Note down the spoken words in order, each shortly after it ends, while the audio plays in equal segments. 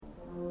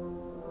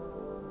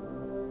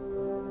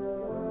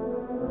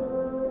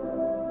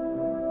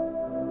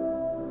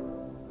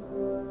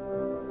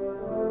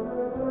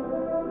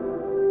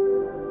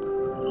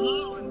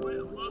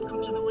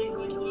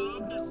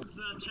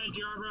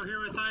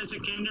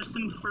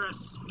Anderson for a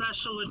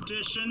special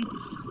edition.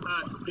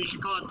 You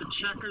could call it the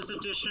Chequers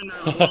edition,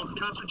 or the World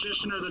Cup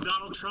edition, or the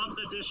Donald Trump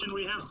edition.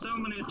 We have so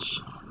much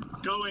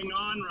going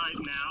on right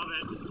now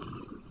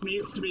that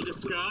needs to be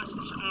discussed.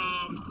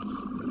 I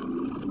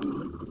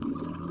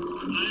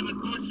am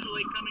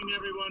unfortunately coming to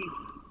everyone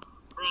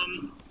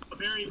from a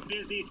very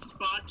busy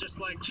spot, just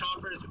like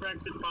Chopper's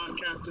Brexit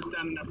podcast is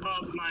done in a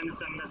pub, mine is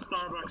done in a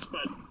Starbucks,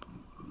 but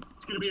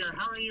it's going to be here.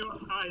 How are you,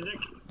 Isaac?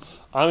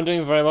 I'm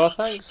doing very well,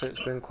 thanks. It's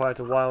been quite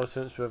a while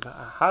since we've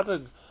had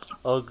a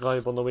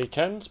globe on the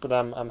weekends, but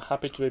I'm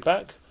happy to be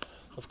back.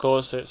 Of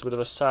course, it's a bit of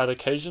a sad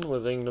occasion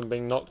with England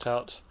being knocked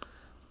out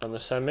in the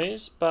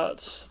semis,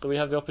 but we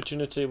have the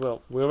opportunity,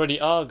 well, we already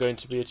are going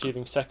to be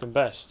achieving second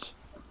best,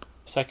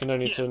 second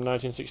only to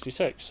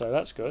 1966, so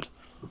that's good.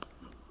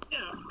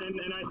 Yeah,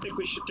 and I think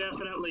we should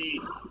definitely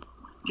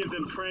give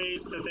them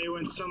praise that they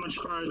went so much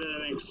farther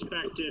than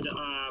expected.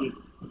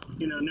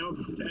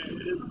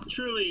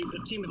 Truly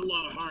a team with a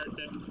lot of heart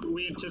that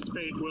we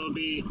anticipate will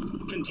be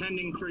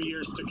contending for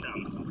years to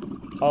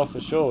come. Oh, for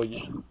sure.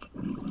 Yeah.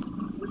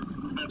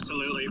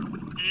 Absolutely.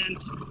 And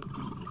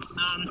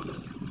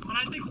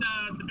I think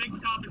the big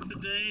topic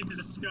today to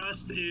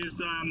discuss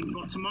is,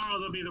 tomorrow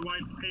there'll be the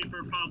white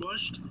paper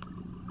published.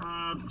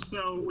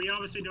 So we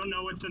obviously don't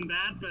know what's in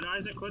that, but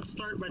Isaac, let's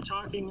start by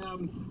talking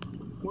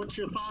what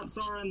your thoughts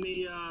are on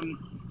the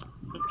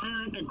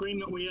apparent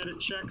agreement we had at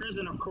Chequers,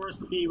 and of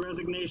course the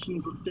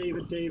resignations of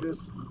David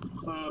Davis,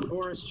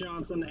 Boris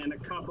Johnson, and a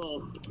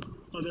couple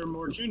other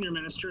more junior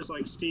ministers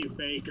like Steve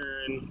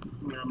Baker and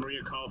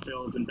Maria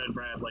Caulfield and Ben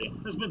Bradley.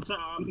 There's been so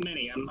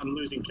many, I'm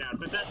losing count.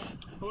 But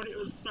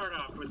let's start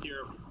off with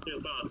your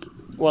thoughts.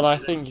 Well, I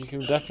think you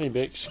can definitely be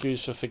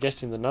excused for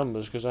forgetting the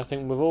numbers, because I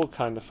think we've all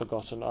kind of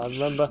forgotten.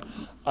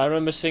 I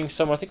remember seeing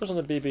some, I think it was on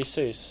the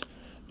BBC,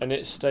 and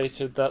it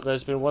stated that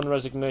there's been one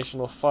resignation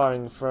or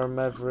firing from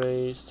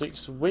every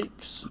 6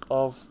 weeks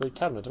of the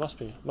cabinet. It must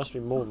be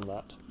more than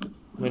that.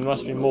 I mean, it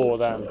must be more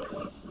than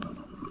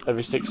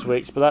every 6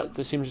 weeks, but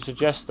that seems to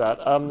suggest that.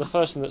 The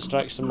first thing that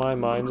strikes to my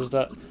mind is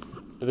that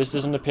this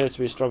doesn't appear to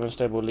be a strong and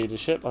stable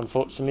leadership,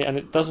 unfortunately, and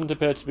it doesn't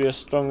appear to be a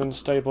strong and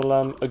stable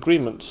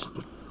agreement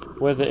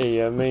with the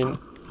EU. I mean,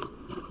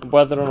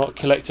 whether or not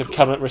collective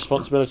cabinet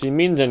responsibility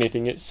means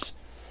anything, it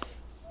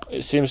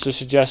seems to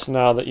suggest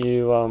now that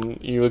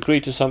you agree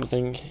to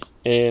something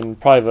in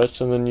private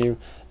and then you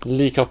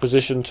leak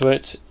opposition to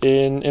it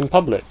in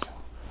public.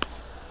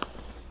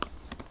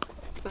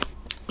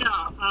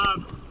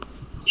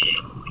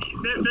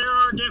 There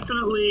are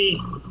definitely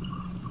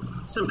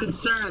some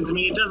concerns. I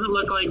mean, it doesn't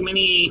look like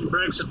many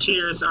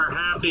Brexiteers are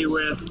happy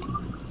with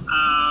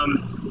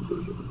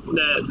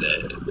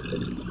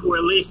or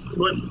at least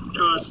what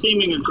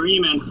seeming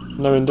agreement.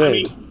 No, indeed. I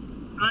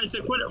mean,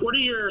 Isaac, what are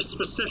your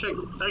specific?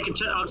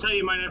 I'll tell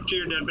you mine after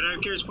you're done. But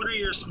I'm curious, what are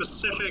your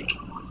specific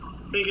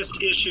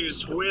biggest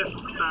issues with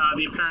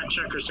the apparent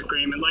Chequers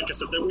Agreement? Like I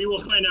said, that we will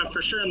find out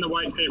for sure in the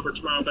white paper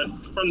tomorrow.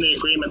 But from the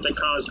agreement that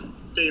caused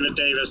David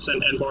Davis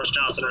and Boris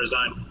Johnson to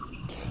resign.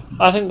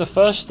 I think the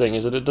first thing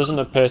is that it doesn't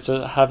appear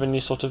to have any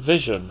sort of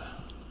vision.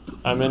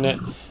 I mean,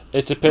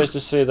 it appears to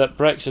see that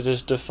Brexit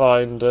is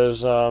defined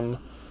as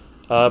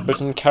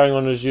Britain carrying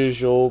on as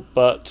usual,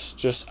 but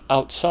just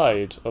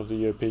outside of the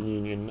European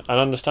Union. And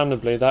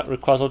understandably, that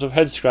requires a lot of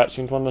head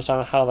scratching to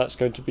understand how that's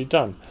going to be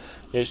done.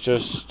 It's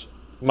just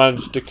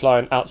managed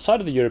decline outside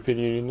of the European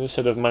Union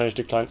instead of managed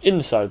decline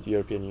inside the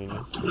European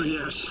Union.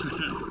 Yes.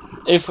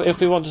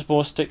 If we want to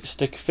more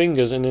stick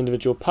fingers in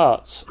individual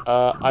parts,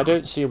 I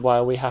don't see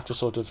why we have to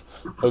sort of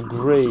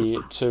agree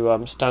to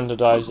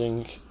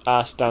standardising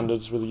our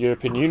standards with the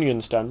European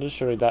Union standards.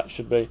 Surely that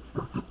should be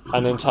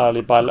an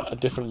entirely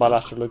different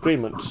bilateral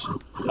agreement,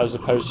 as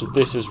opposed to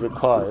this is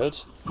required.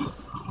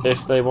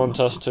 If they want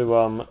us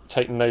to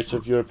take note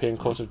of European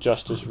Court of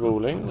Justice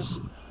rulings,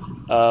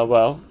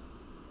 well,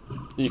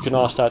 you can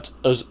ask that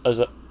as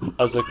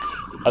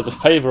a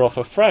favour off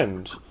a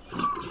friend.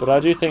 But I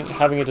do think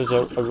having it as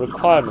a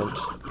requirement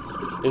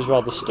is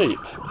rather steep.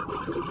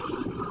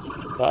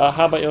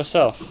 How about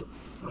yourself?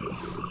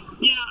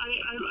 Yeah,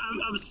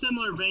 I'm a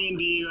similar vein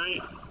to you.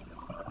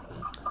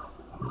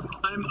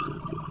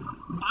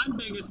 I'm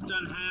biggest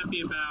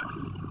unhappy about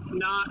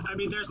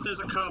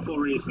there's a couple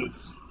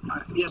reasons.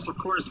 Yes, of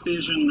course,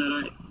 vision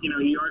that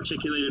you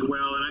articulated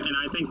well, and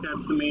I think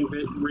that's the main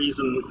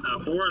reason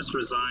Boris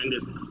resigned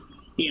is.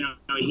 He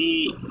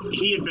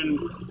had been,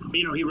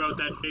 he wrote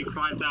that big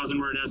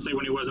 5,000-word essay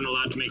when he wasn't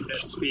allowed to make that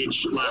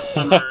speech last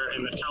summer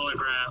in the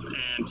Telegraph,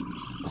 and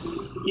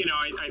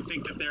I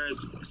think that there is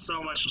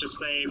so much to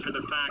say for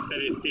the fact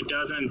that it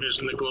doesn't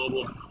envision the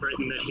global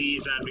Britain that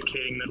he's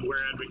advocating, that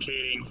we're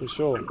advocating, for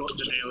sure.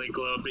 The Daily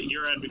Globe, that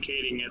you're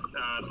advocating at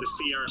the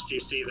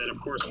CRCC, that of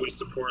course we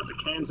support, the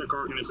Kanzak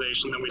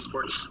organization that we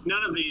support.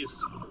 None of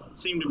these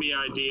seem to be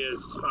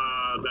ideas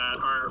that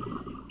are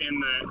in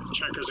the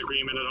Chequers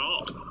Agreement at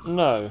all.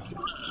 No.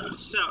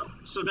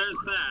 So there's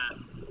that.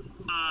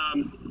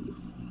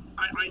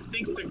 I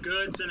think the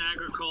goods and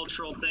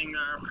agricultural thing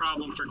are a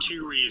problem for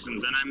two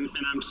reasons, and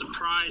I'm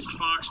surprised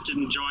Fox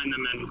didn't join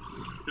them in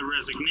the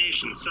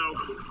resignation. So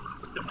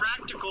the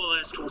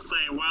practicalist will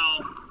say,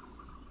 well,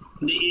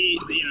 the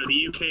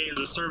UK is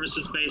a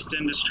services-based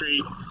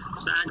industry,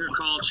 it's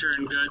agriculture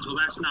and goods. Well,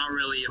 that's not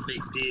really a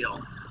big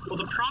deal. Well,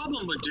 the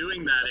problem with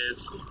doing that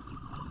is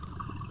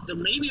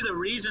maybe the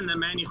reason that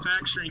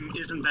manufacturing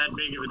isn't that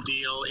big of a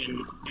deal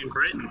in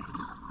Britain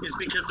is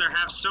because there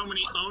have so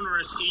many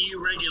onerous EU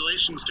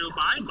regulations to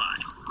abide by,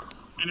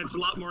 and it's a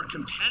lot more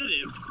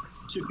competitive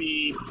to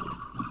be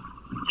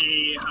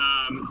a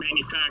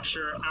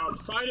manufacturer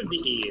outside of the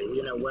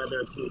EU. Whether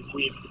it's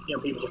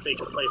people think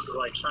of places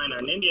like China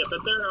and India,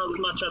 but there are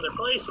much other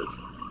places,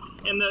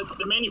 and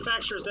the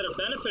manufacturers that have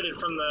benefited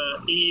from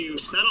the EU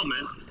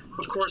settlement,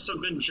 of course,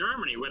 have been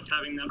Germany, with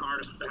having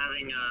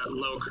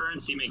low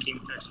currency, making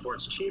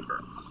exports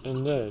cheaper.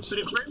 Indeed. But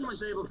if Britain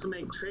was able to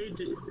make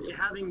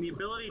having the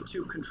ability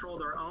to control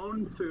their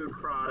own food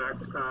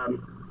product,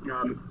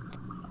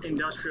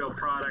 industrial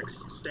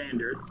products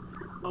standards,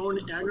 own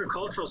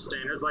agricultural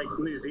standards like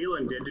New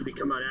Zealand did to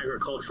become an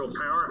agricultural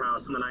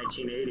powerhouse in the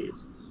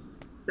 1980s,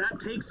 that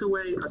takes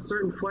away a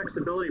certain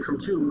flexibility from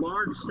two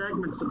large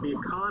segments of the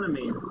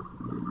economy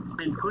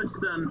and puts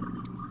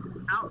them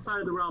outside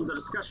of the realms of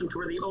discussion to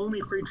where the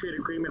only free trade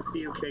agreements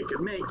the UK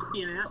could make,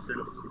 in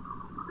essence,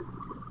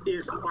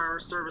 are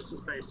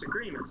services-based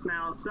agreements.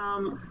 Now,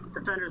 some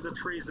defenders of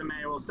Theresa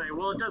May will say,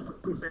 well, it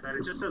doesn't say that.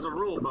 It just says a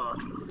rule book,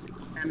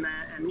 and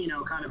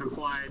kind of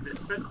implied that.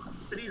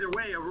 But either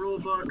way, a rule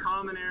book,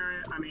 common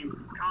area,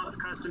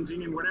 customs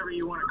union, whatever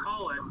you want to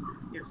call it,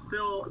 it's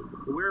still,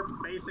 we're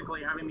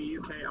basically having the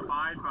UK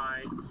abide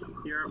by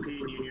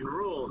European Union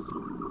rules.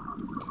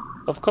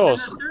 Of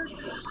course.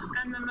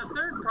 And then the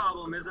third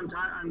problem is,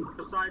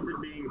 besides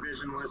it being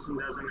visionless and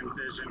doesn't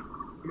envision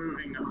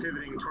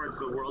pivoting towards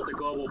the world, the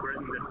global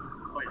Britain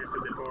that, like I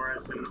said, that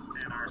Boris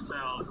and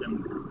ourselves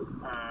and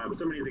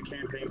so many of the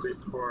campaigns we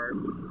support,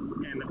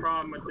 and the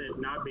problem with it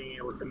not being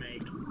able to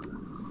make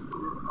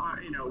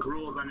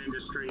rules on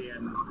industry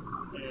and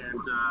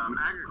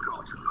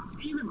agriculture.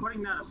 Even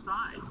putting that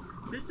aside,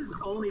 this is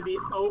only the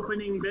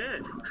opening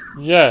bid.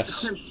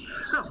 Yes.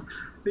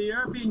 The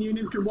European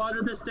Union could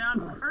water this down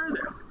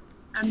further.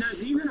 And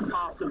there's even a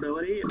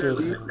possibility, now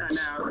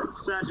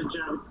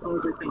Sajid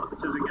supposedly thinks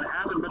this isn't going to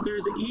happen, but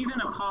there's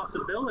even a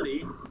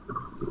possibility,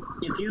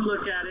 if you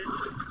look at it,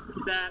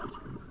 that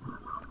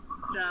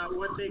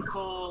what they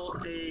call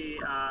the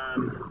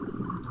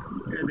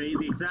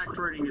exact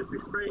wording is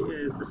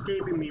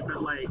escaping me, but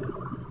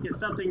it's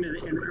something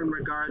in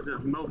regards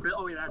of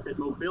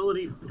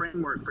mobility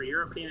framework for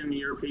European and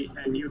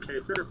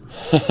UK citizens.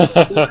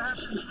 What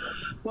happens?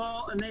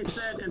 Well, and they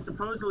said, and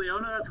supposedly,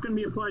 that's going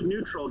to be applied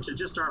neutral to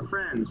just our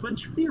friends,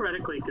 which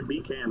theoretically could be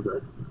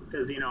Kansas,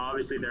 because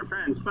obviously they're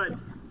friends. But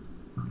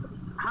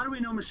how do we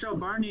know Michel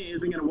Barnier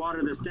isn't going to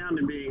water this down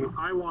to being,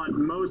 I want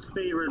most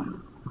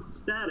favored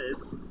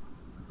status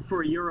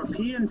for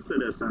European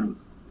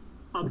citizens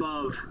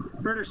above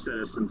British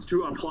citizens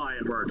to apply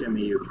and work in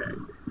the UK?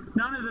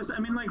 None of this.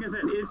 Like I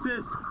said,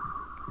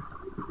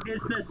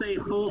 is this a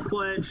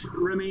full-fledged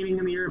remaining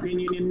in the European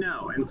Union?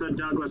 No. And so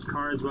Douglas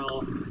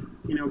Carswell,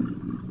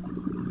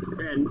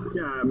 and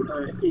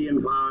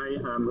Ian Pye,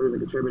 who's a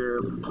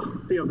contributor,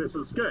 feel this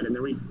is good, and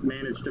then we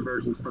manage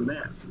diversions from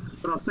there.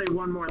 But I'll say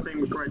one more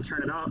thing before I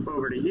turn it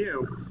over to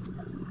you.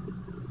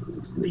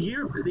 The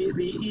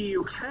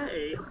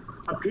EUK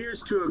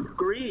appears to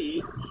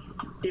agree,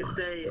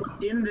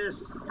 in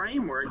this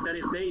framework, that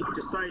if they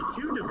decide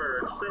to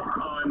diverge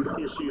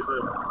on issues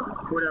of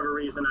whatever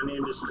reason on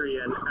industry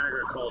and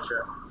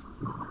agriculture,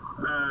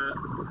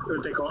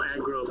 what they call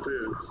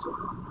agro-foods,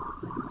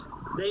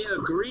 they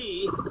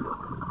agree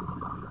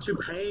to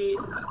pay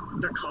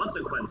the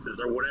consequences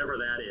or whatever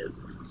that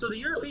is. So the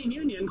European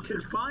Union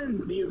could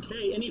fine the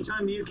UK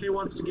anytime the UK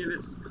wants to give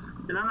its,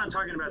 and I'm not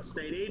talking about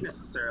state aid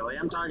necessarily,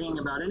 I'm talking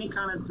about any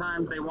kind of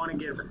time they want to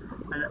give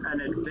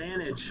an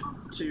advantage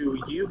to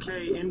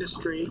UK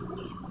industry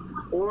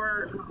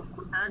or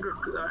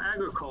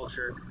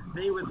agriculture,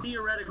 they would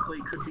theoretically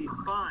could be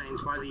fined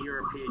by the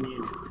European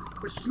Union,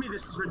 which to me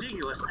this is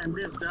ridiculous, and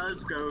this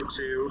does go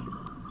to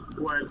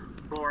what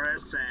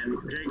Boris and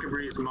Jacob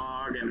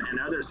Rees-Mogg and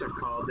others have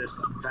called this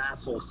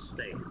vassal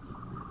state.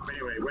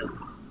 Anyway,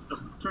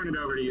 let's turn it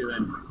over to you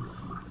then.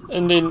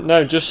 Indeed,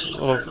 no, just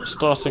sort of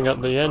starting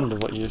at the end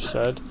of what you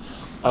said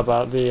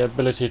about the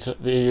ability to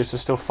the EU to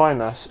still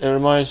fine us. It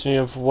reminds me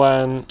of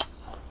when,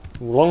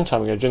 a long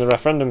time ago, during the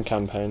referendum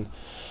campaign,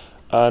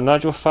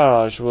 Nigel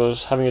Farage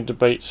was having a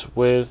debate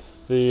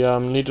with the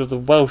leader of the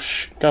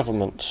Welsh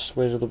government,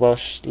 leader of the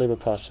Welsh Labour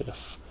Party.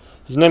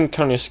 His name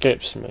currently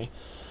escapes me.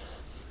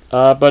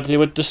 But they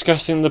were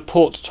discussing the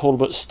Port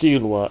Talbot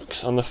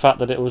Steelworks and the fact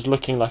that it was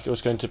looking like it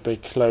was going to be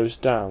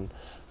closed down.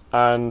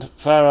 And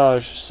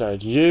Farage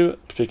said,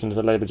 speaking to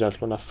the Labour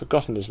gentleman, I've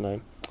forgotten his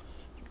name.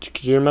 Do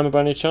you remember by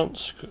any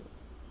chance?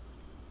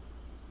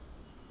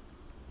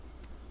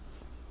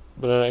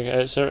 But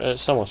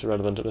it's somewhat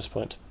irrelevant at this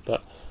point,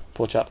 but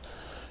poor chap.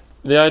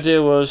 The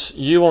idea was,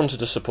 you wanted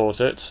to support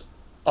it,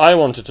 I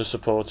wanted to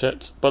support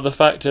it, but the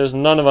fact is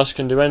none of us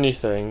can do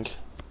anything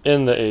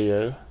in the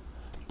EU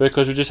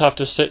because we just have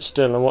to sit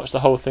still and watch the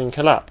whole thing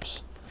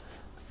collapse.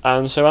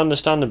 And so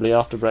understandably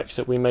after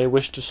Brexit we may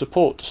wish to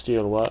support the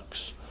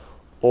steelworks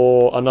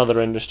or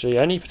another industry,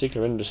 any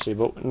particular industry,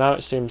 but now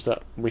it seems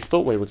that we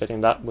thought we were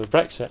getting that with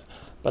Brexit,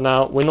 but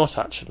now we're not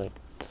actually.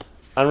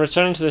 And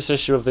returning to this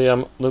issue of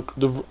the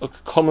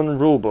common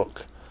rule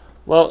book,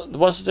 well,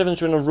 what's the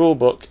difference between a rule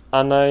book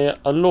and a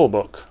law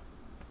book?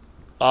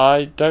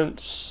 I don't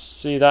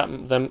see there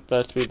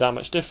to be that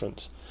much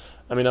difference.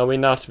 I mean, are we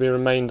now to be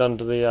remained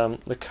under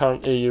the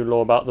current EU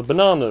law about the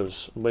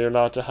bananas? We're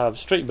allowed to have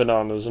straight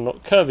bananas and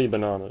not curvy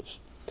bananas.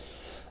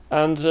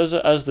 And as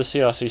the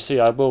CRCC,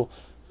 I will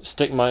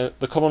stick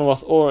the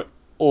Commonwealth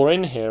or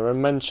in here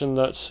and mention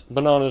that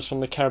bananas from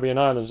the Caribbean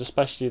islands,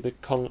 especially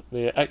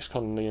the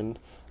ex-colony and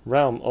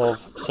realm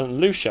of St.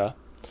 Lucia,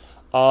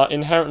 are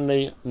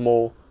inherently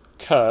more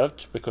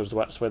curved because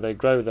that's where they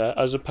grow there,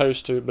 as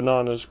opposed to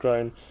bananas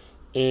grown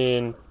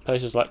in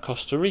places like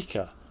Costa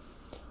Rica.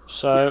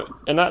 So,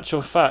 in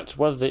actual fact,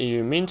 whether the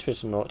EU means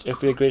it or not,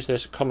 if we agree to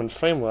this common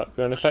framework,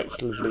 we're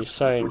effectively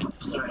saying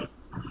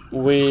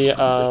we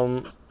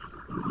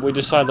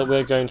decide that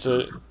we're going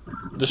to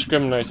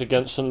discriminate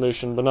against St.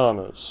 Lucian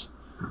bananas.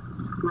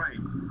 Right.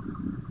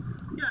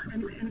 Yeah,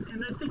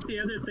 and I think the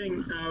other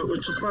thing,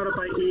 which was brought up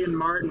by Ian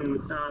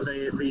Martin,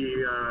 the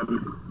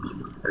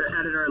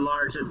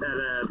editor-at-large at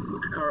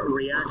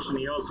Reaction,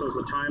 he also is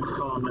a Times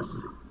columnist,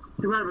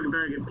 he brought up a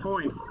very good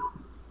point.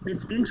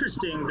 It's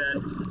interesting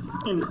that,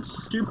 and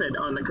stupid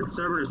on the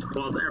Conservatives'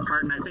 part,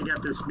 and I think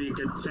after this would be a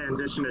good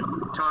transition to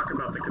talk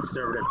about the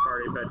Conservative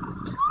Party, but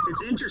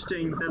it's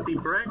interesting that the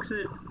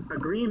Brexit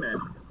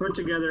agreement put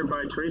together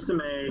by Theresa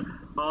May,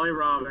 Ollie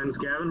Robbins,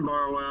 Gavin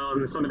Barwell,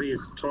 and some of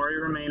these Tory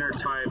Remainer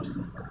types,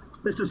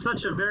 this is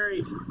such a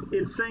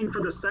it's saying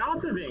for the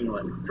south of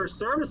England, for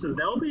services,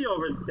 they'll be out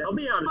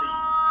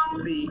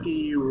of the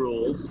EU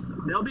rules,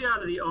 they'll be out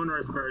of the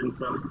onerous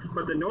burdensome,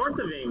 but the north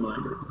of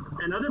England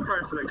and other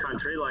parts of the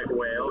country, like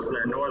Wales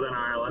or Northern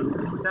Ireland,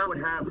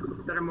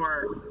 that are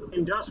more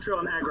industrial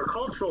and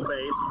agricultural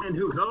based, and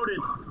who voted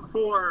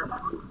for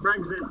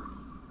Brexit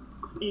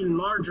in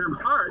larger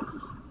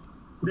parts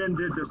than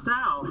did the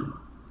South,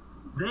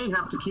 they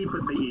have to keep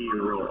with the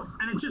EU rules.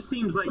 And it just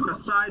seems like,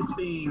 besides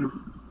being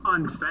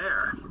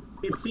unfair,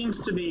 it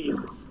seems to be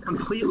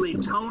completely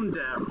tone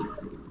deaf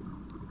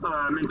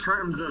in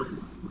terms of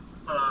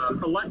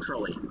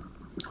electorally,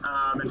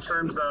 in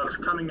terms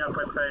of coming up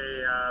with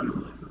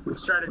a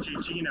strategy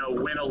to,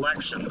 win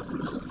elections.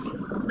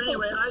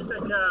 Anyway,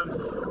 Isaac,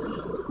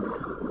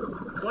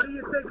 what do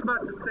you think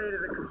about the state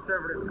of the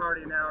Conservative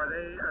Party now? Are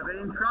they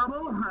in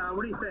trouble?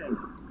 What do you think?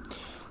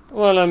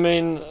 Well, I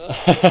mean,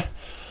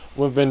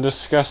 we've been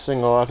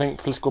discussing, or I think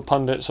political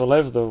pundits all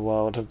over the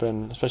world have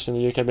been, especially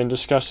in the UK, been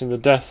discussing the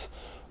death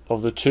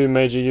of the two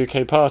major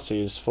UK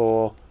parties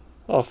for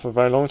a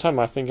very long time.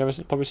 I think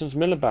probably since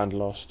Miliband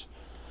lost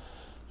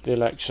the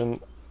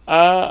election.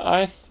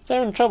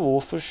 They're in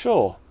trouble for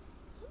sure.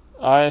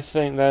 I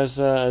think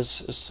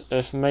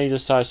if May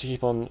decides to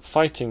keep on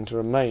fighting to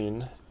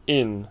remain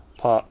in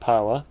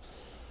power,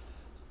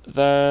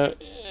 the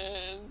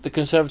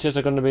Conservatives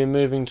are going to be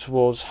moving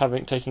towards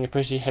taking a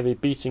pretty heavy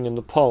beating in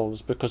the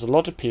polls, because a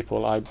lot of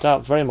people, I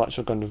doubt very much,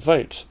 are going to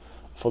vote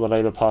for the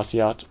Labour Party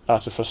out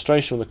of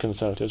frustration with the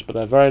Conservatives, but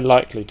they're very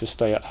likely to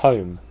stay at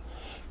home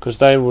because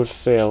they would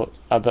feel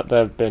that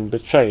they've been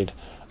betrayed.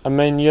 I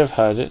mean, you've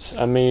heard it.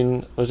 I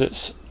mean, was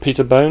it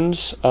Peter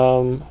Bones'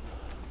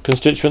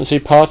 constituency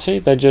party?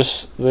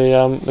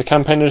 The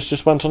campaigners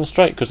just went on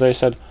strike because they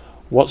said,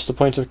 "What's the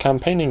point of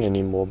campaigning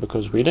anymore?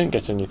 Because we didn't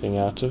get anything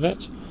out of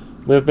it.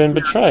 We've been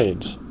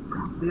betrayed." Yeah,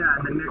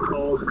 and then Nick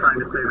Cole's trying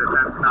to say that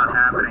that's not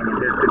happening,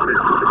 and it's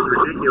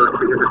ridiculous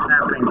because it's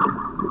happening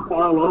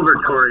all over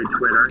Tory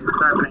Twitter.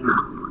 It's happening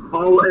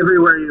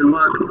everywhere you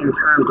look in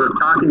terms of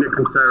talking to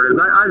conservatives.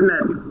 I've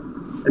met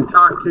and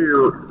talked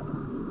to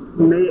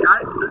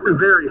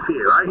very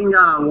few. I can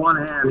count on one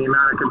hand the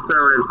amount of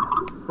conservatives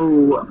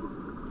who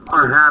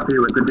are happy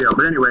with the deal.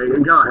 But anyway,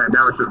 go ahead.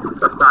 That was just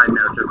a side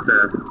note, just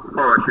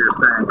for what you were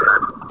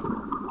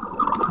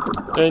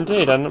saying.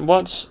 Indeed,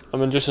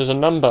 and just as a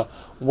number,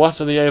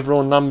 what are the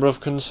overall number of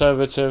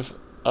Conservative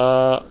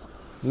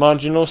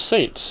marginal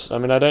seats? I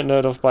mean, I don't know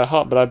it off by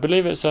heart, but I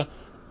believe it's a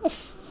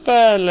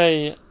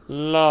fairly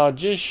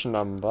largish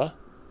number.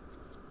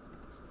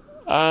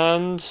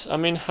 And, I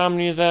mean, how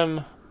many of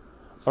them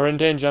are in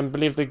danger? I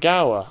believe the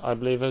Gower,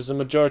 has a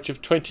majority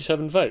of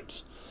 27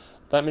 votes.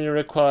 That means it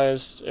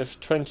requires, if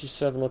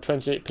 27 or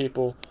 28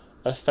 people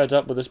are fed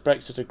up with this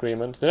Brexit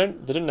agreement, they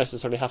don't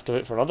necessarily have to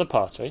vote for another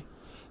party.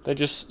 They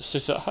just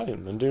sit at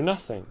home and do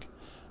nothing.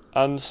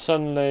 And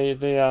suddenly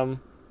the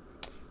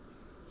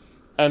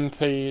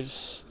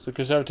MPs, the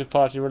Conservative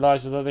Party,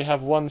 realises that they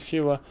have one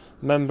fewer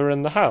member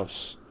in the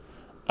House.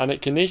 And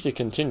it can easily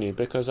continue,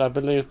 because I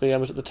believe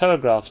the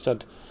Telegraph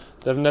said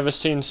they've never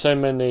seen so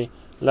many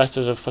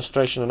letters of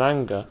frustration and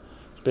anger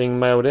being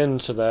mailed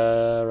into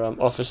their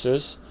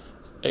offices,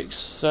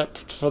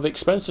 except for the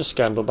expenses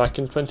scandal back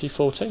in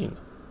 2014.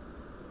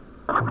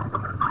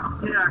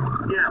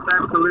 Yes,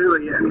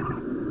 absolutely. And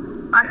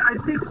I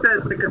think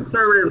that the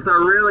Conservatives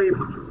are really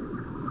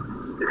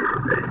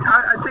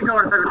I think I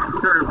want to talk about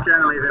conservatives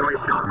generally, then we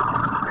should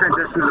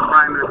transition to the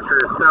Prime Minister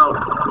itself.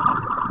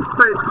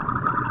 But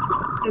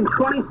in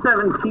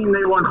 2017,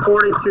 they won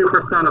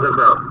 42% of the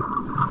vote,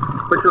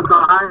 which was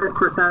the highest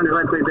percentage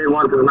I think they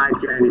won since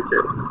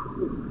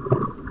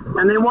 1992.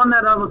 And they won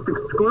that almost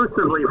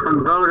exclusively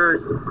from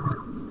voters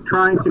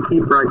trying to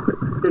keep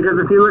Brexit. Because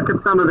if you look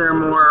at some of their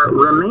more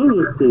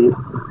remaining seats,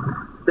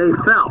 they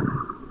fell.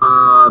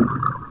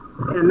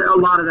 And a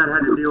lot of that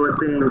had to do with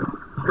being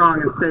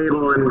strong and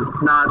stable and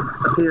not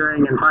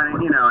appearing and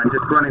finding, and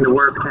just running the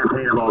worst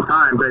campaign of all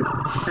time,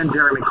 and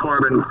Jeremy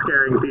Corbyn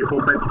scaring people.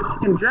 But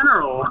in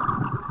general,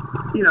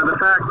 the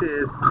fact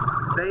is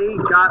they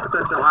got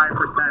such a high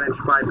percentage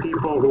by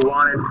people who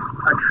wanted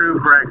a true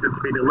Brexit to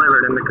be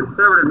delivered. And the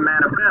Conservative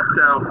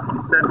Manifesto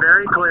said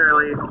very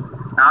clearly,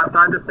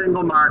 outside the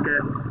single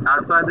market,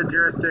 outside the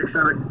jurisdiction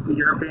of the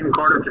European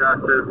Court of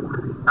Justice,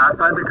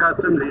 outside the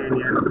customs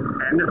union,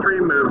 and the free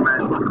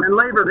movement. And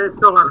Labour, they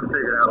still haven't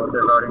figured out what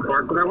they're voting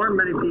for. So there weren't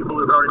many people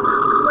who voted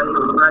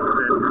for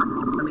Brexit.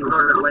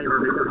 Voted Labour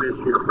because of the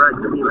issue of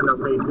Brexit, even though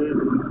they did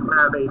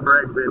have a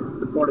Brexit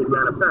supporting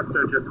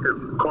manifesto just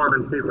because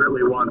Corbyn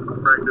secretly wants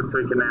Brexit so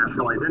he can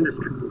nationalize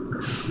industry.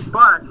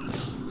 But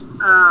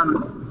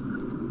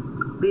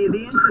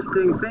the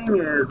interesting thing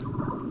is,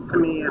 to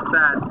me, is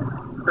that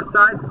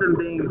besides them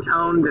being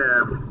tone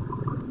deaf,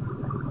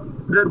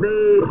 that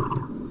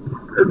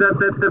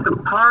the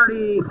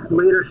party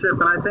leadership,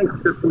 and I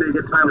think this would be a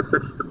good time to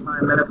switch to the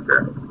Prime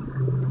Minister,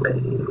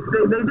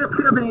 they just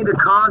feel the need to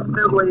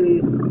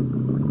constantly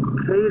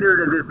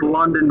cater to this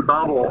London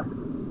bubble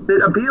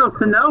that appeals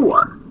to no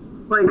one.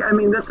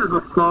 This is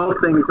a small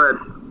thing, but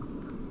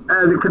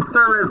the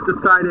Conservatives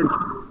decided,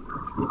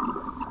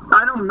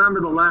 I don't remember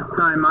the last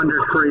time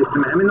under Theresa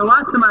May. The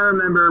last time I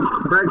remember,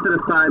 Brexit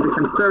aside, the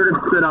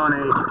Conservatives stood on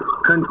a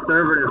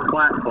conservative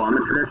platform,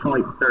 a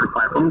traditionally conservative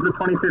platform. It was the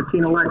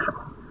 2015 election.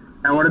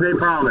 And what did they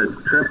promise?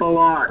 Triple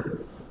lock.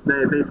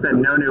 They said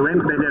no new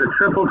income. They did a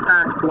triple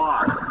tax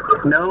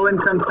lock. No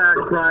income tax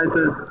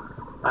rises,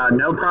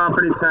 no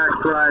property tax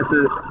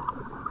rises,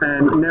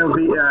 and no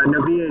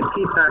VAT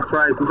tax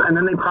rises. And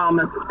then they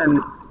promised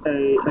an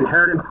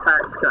inheritance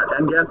tax cut.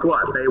 And guess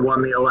what? They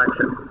won the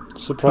election.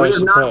 Surprise,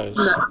 surprise.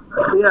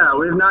 We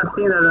have not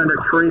seen that under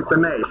Theresa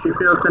May. She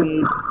feels the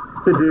need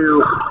to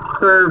do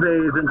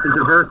surveys into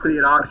diversity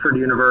at Oxford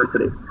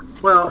University.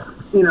 Well,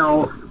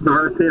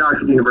 diversity at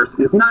Oxford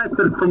University is nice,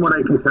 but from what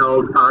I can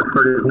tell,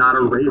 Oxford is not a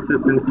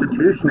racist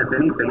institution. If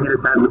anything, it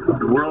has had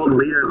world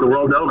leaders the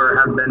world over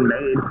have been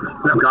made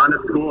and have gone to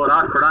school at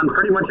Oxford on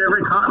pretty much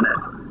every continent.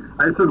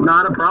 This is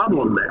not a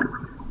problem there.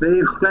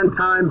 They've spent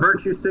time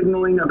virtue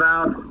signaling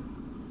about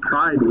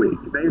Pride Week.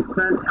 They've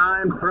spent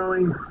time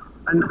throwing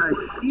a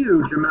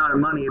huge amount of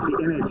money at the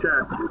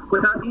NHS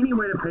without any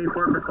way to pay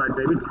for it besides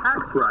maybe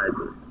tax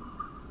rises.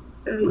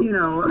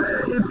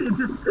 It's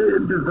just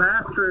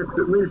disastrous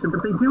leadership,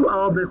 but they do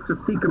all this to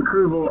seek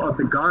approval of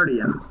the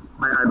Guardian,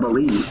 I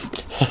believe,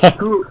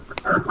 who,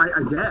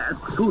 I guess,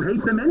 who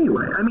hate them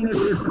anyway.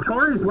 If the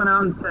Tories went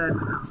out and said,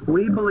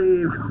 we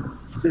believe,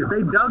 if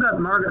they dug up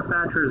Margaret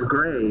Thatcher's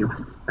grave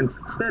and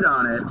spit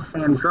on it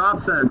and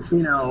dropped and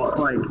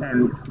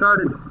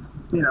started,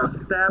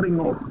 stabbing,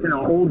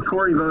 old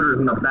Tory voters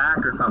in the back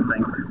or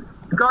something,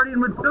 the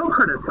Guardian would still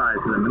criticize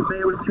them and say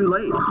it was too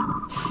late.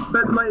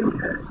 But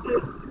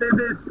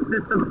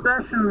this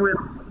obsession with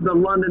the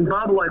London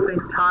bubble, I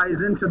think,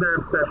 ties into their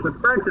obsession with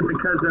Brexit,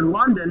 because in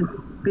London,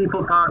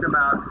 people talk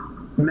about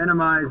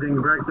minimizing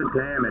Brexit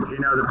damage.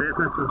 The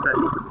businesses that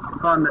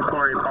fund the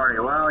Tory party.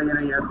 Well,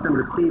 yes, and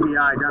the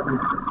CBI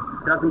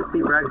doesn't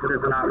see Brexit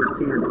as an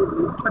opportunity.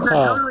 But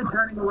they're totally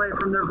turning away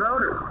from their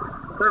voters.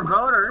 Their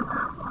voters,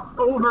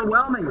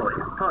 overwhelmingly,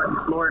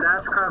 Lord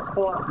Ashcroft's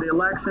poll after the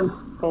election,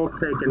 polls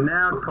taken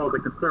now, polls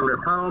at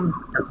Conservative Home,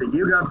 at the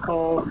YouGov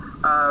poll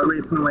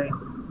recently,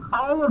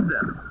 all of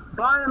them,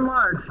 by and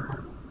large,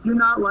 do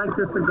not like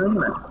this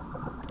agreement.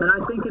 And I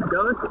think it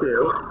goes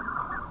to,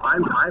 I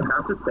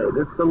have to say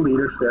this, the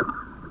leadership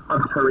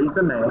of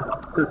Theresa May.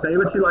 So say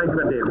what you like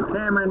about David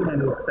Cameron,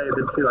 and say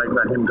that you like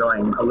about him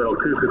going a little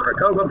cuckoo for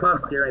Cocoa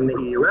Puffs during the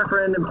EU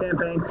referendum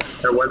campaign.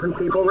 There wasn't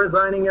people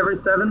resigning every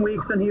 7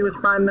 weeks when he was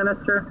Prime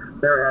Minister.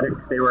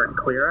 They were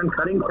clear on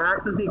cutting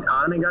taxes, the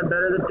economy got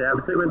better, the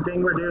deficit was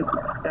being reduced,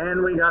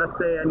 and we got to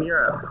stay in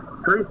Europe.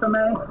 Theresa May,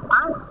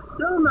 I'm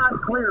still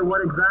not clear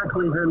what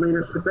exactly her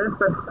leadership is,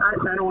 but I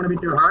don't want to be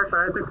too harsh.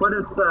 Isaac, what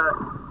is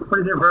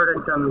your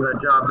verdict on the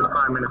job the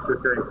Prime Minister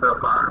is doing so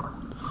far?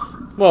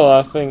 Well,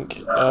 I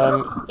think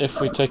if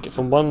we take it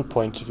from one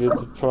point of view,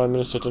 the Prime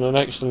Minister done an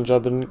excellent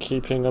job in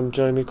keeping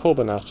Jeremy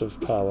Corbyn out of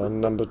power in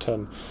number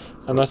 10.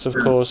 And that, of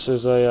course,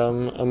 is a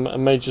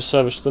major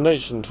service to the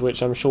nation, to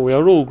which I'm sure we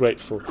are all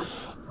grateful.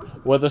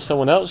 Whether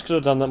someone else could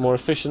have done that more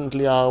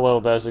efficiently,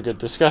 well, there's a good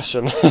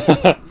discussion.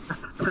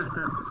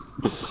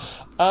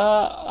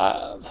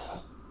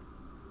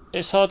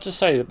 It's hard to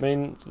say.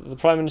 The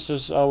Prime Minister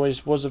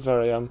always was a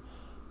very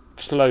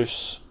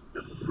close,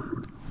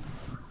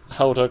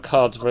 held her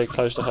cards very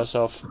close to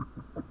herself.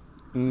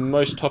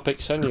 Most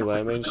topics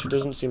anyway. She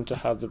doesn't seem to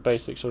have the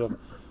basic sort of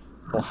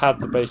or had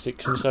the basic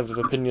conservative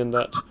opinion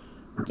that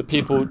the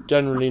people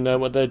generally know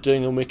what they're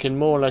doing and we can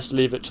more or less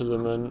leave it to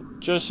them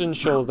and just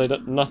ensure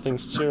nothing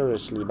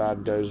seriously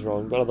bad goes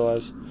wrong, but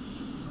otherwise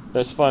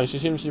that's fine. She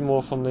seems to be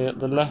more from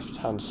the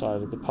left-hand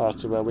side of the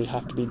party where we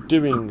have to be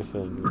doing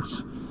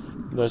things.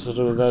 There's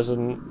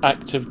an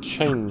active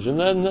change, and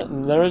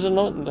then there is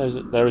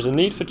a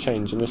need for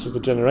change, and this is the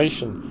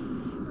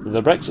generation,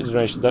 the Brexit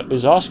generation, that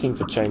is asking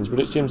for change. But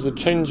it seems the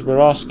change we're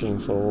asking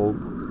for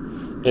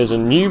is a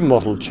new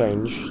model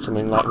change,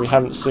 something like we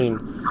haven't seen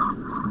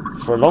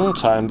for a long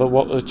time. But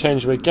what the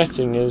change we're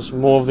getting is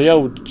more of the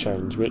old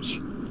change, which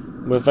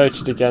we're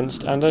voted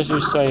against, and as you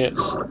say,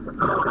 it's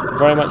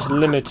very much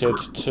limited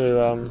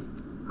to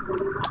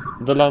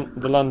the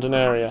London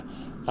area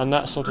and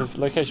that sort of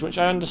location, which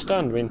I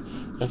understand. I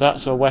mean, if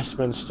that's where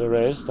Westminster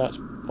is, that's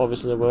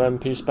obviously where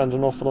MPs spend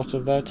an awful lot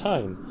of their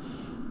time.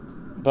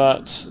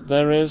 But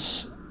there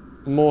is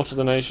more to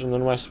the nation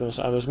than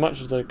Westminster, and as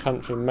much as the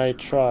country may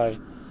try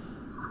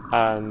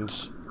and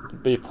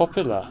be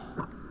popular,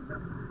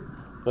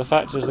 the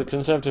fact is the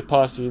Conservative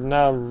Party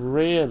now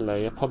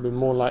really are probably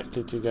more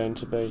likely to going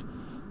to be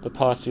the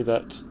party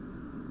that,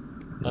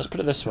 let's put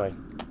it this way,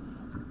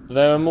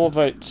 there are more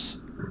votes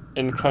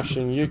in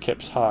crushing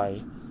UKIP's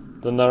high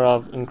than there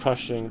are in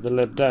crushing the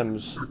Lib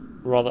Dems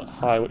rather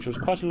high, which was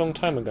quite a long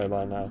time ago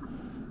by now.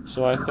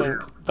 So I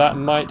think that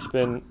might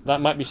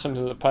be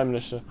something that the Prime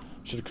Minister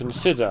should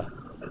consider.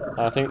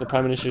 I think the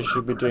Prime Minister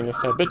should be doing a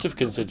fair bit of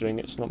considering.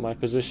 It's not my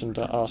position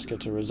to ask her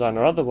to resign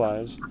or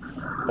otherwise,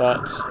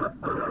 but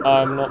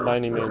I'm not by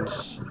any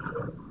means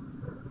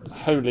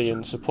wholly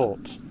in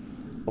support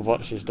of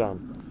what she's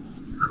done.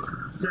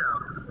 Yeah.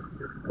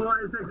 Well,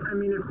 I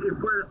mean, if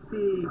we're to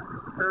see,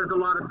 there's a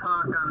lot of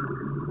talk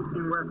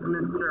in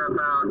Westminster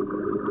about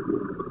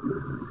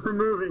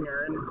removing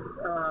her, and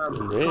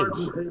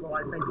pardon table,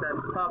 I think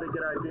that's probably a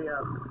good idea.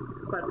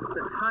 But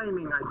the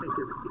timing, I think,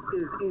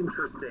 is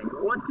interesting.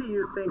 What do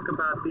you think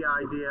about the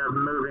idea of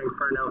moving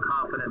for no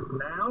confidence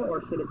now,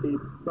 or should it be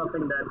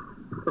something that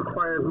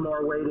requires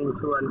more waiting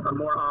to a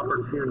more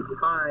opportune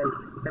time,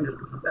 and just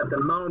at the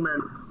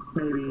moment,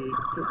 maybe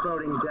just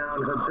voting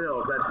down her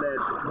bill? For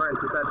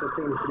instance, that just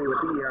seems to be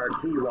what the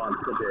ERG wants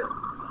to do.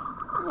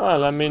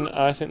 Well, I mean,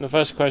 I think the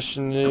first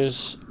question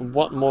is,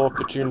 what more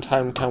opportune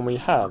time can we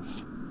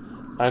have?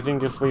 I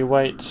think if we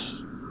wait,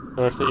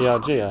 or if the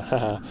ERG,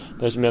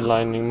 there's me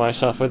aligning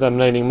myself with them,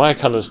 nailing my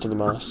colours to the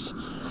mast.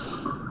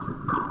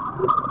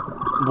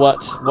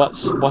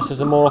 What is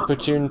a more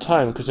opportune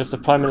time? Because if the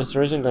Prime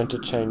Minister isn't going to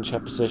change her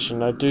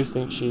position, I do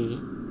think she,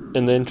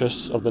 in the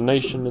interests of the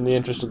nation, in the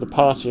interest of the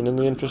party, and in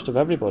the interest of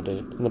everybody,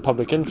 in the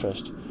public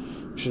interest,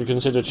 should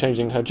consider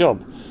changing her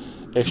job.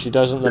 If she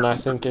doesn't, then I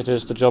think it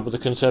is the job of the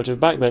Conservative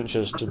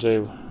backbenchers to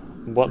do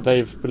what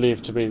they've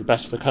believed to be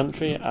best for the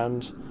country,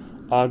 and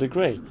I would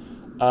agree.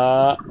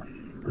 I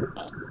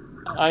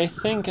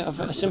think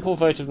a simple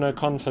vote of no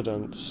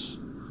confidence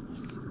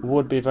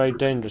would be very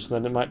dangerous, and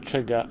then it might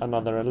trigger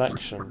another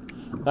election.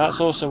 That's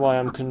also why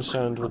I'm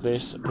concerned with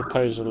this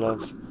proposal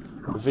of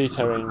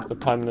vetoing the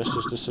Prime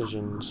Minister's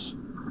decisions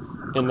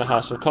in the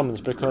House of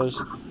Commons,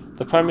 because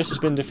the Prime Minister's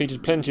been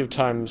defeated plenty of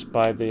times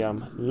by the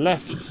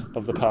left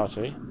of the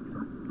party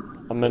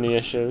on many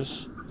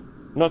issues,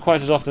 not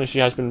quite as often as she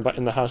has been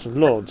in the House of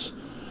Lords,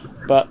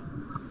 but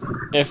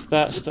if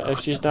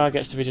she now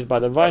gets defeated by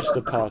the right of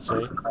the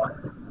party,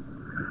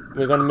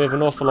 we're going to move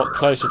an awful lot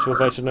closer to a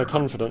vote of no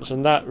confidence,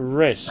 and that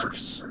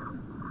risks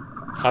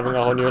having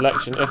a whole new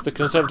election. If the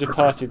Conservative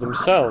Party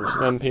themselves,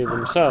 the MP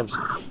themselves,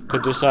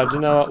 could decide, you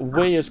know what,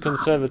 we as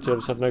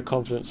Conservatives have no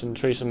confidence in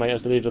Theresa May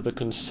as the leader of the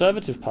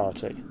Conservative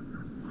Party,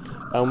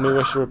 and we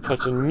wish to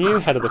put a new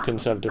head of the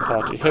Conservative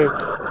Party, who,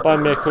 by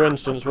mere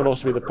coincidence, will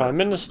also be the Prime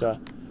Minister,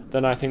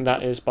 then I think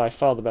that is by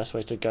far the best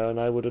way to go, and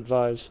I would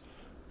advise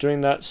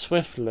doing that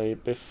swiftly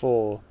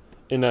before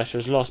inertia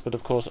is lost. But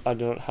of course I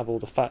do not have all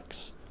the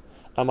facts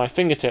at my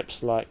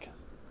fingertips like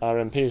our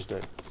MPs do.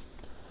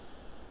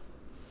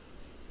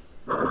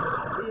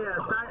 Yes,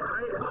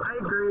 I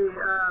agree.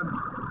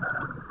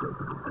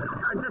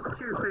 Just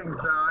two things,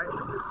 though.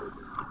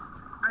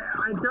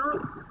 I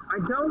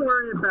don't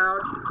worry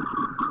about.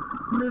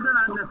 These are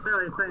not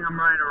necessarily saying I'm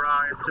right or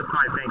wrong. It's just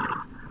my thinking.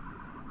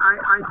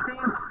 I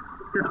think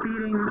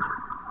defeating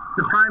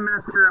the Prime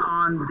Minister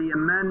on the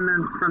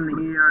amendments from the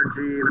ERG,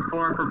 the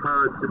four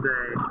proposed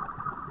today,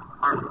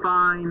 are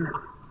fine,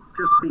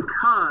 just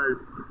because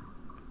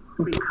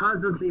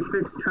of the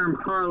Fixed Term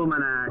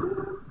Parliament Act.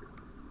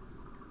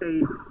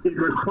 It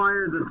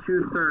requires a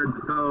 2/3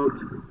 vote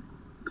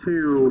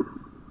to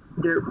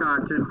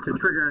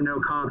trigger a no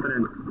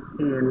confidence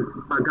in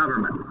a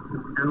government.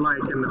 And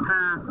like in the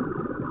past,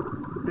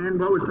 and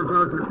what was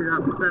proposed in the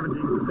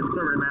 2017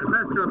 Conservative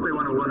Manifesto, if they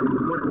would have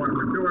won a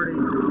majority,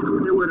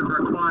 it would have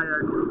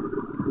required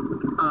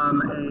a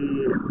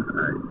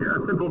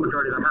simple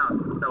majority of the House,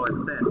 so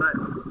it's been. But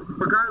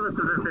regardless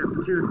of if it's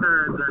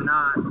 2/3 or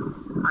not,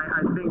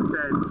 I think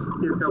that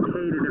it's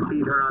okay to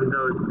defeat her on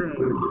those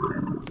things.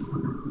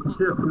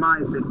 Just my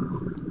thing.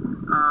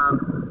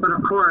 But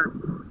of course,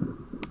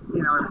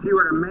 if she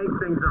were to make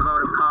things a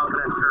vote of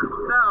confidence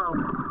herself,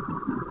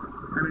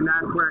 I mean,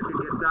 that's where it could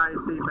get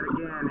dicey, but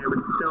again, it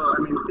would still, I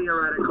mean,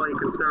 theoretically,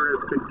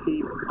 conservatives could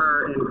keep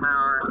her in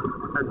power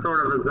as sort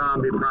of a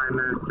zombie prime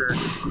minister,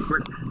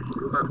 which,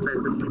 let's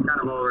face it, she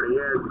kind of already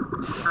is.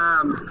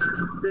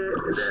 The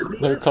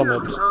No issue comment.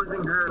 of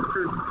opposing her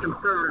through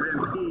conservative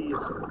MPs,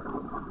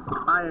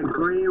 I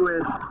agree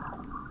with,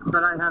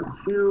 but I have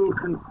two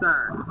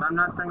concerns. I'm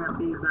not saying that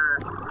these are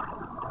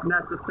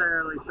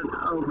necessarily should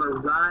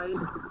override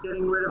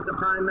getting rid of the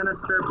prime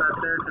minister, but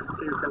they're just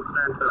two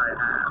concerns that I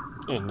have.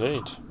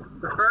 Indeed.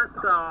 The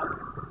first off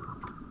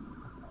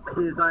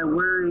is I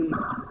worry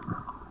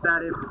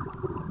that if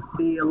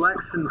the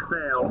election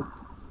fails,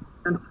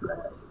 and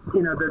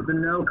the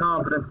no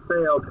confidence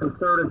fails,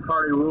 Conservative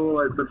Party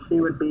rule is that she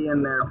would be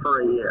in there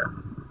for a year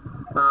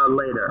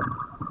later.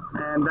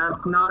 And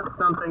that's not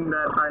something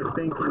that I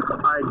think is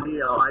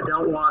ideal. I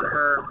don't want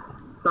her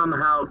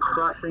somehow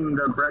crushing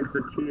the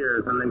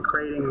Brexiteers and then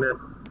creating this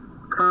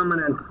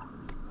permanent.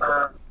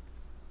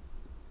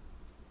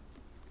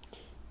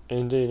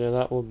 Indeed, and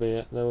there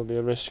will be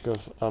a risk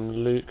of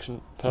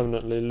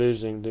permanently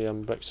losing the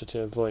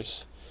Brexiteer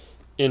voice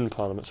in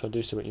Parliament. So I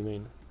do see what you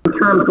mean. In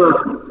terms of,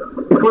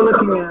 if we're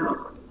looking at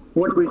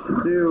what we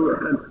should do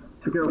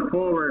to go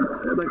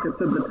forward, like I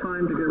said, the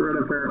time to get rid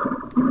of her,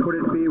 would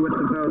it be with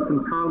the votes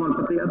in Parliament?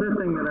 But the other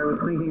thing that I was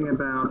thinking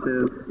about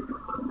is,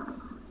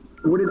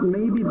 would it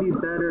maybe be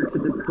better to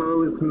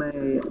depose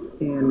May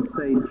in,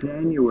 say,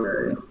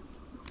 January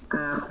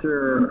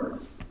after,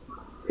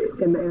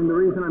 and the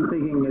reason I'm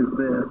thinking is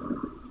this,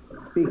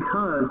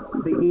 because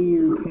the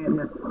EU can't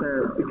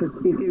necessarily, because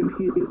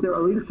if their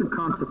leadership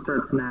contest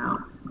starts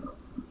now,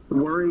 the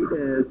worry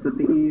is that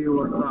the EU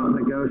will stop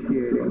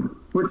negotiating,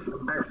 which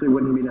actually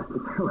wouldn't be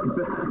necessarily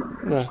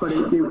bad, Yeah. but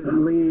it would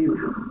leave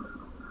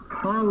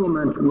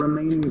Parliament,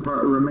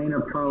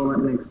 Remainer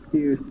Parliament, an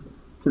excuse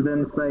to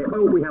then say,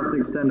 oh, we have to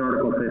extend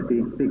Article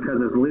 50 because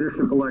there's a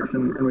leadership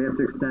election and we have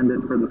to extend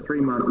it for the 3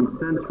 months. And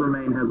since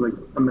Remain has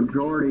a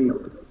majority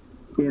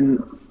in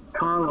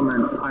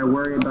Parliament, I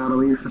worry about a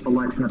leadership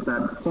election at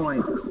that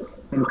point,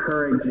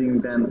 encouraging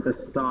them to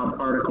stop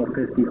Article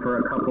 50 for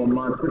a couple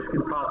months, which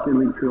could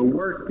possibly lead to a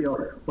worse deal.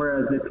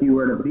 Whereas if you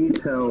were to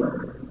veto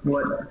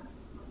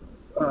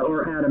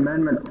or add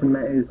amendments to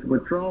May's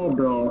withdrawal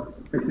bill,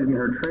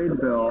 her trade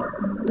bill,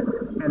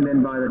 and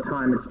then by the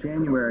time it's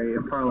January,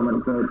 if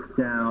Parliament votes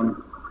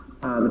down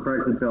the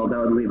Brexit bill, that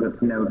would leave us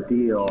no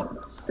deal.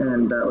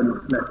 And that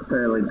would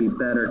necessarily be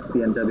better to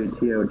be in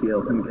WTO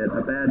deals and get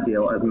a bad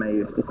deal, as May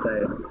used to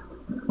say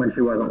when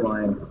she wasn't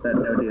lying, that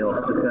no deal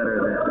is better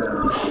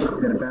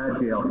than a bad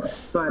deal.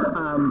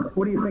 But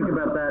what do you think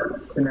about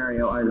that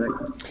scenario, Isaac?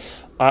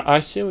 I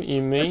see what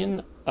you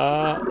mean.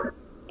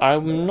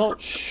 I'm not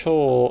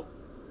sure.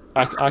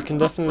 I can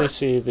definitely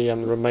see the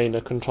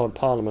Remainer-controlled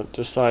Parliament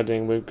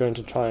deciding we're going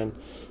to try and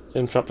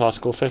interrupt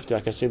Article 50. I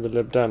can see the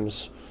Lib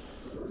Dems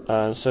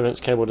and Sir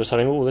Cable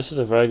deciding, oh, this is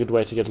a very good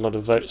way to get a lot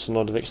of votes and a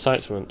lot of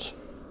excitement.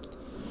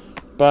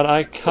 But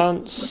I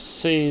can't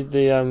see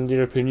the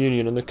European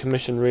Union and the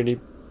Commission really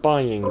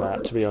buying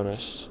that, to be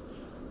honest.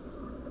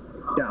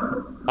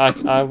 Yeah.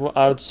 I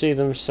would see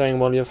them saying,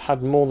 well, you've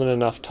had more than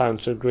enough time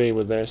to agree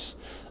with this,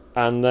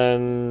 and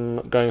then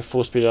going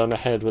full speed on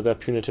ahead with their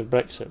punitive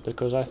Brexit,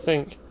 because I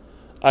think,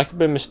 I could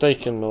be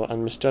mistaken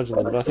and misjudging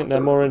them, but I think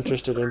they're more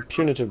interested in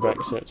punitive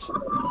Brexit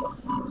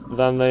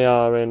than they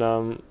are in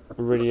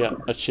really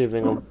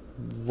achieving a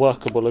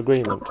workable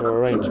agreement or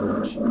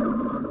arrangement.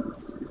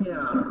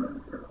 Yeah.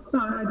 No,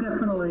 I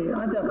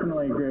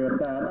definitely agree with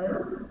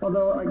that.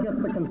 Although I guess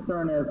the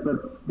concern is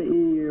that the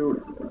EU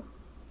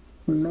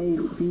may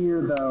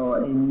fear, though,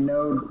 a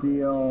no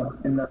deal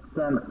in the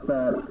sense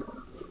that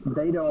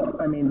they don't.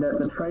 I mean,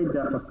 the trade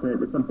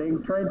deficit. It's a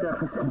big trade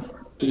deficit.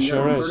 It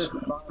sure is.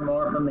 British buy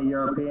more from the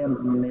Europeans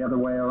than the other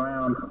way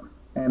around.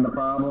 And the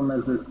problem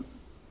is that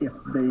if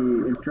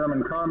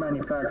German car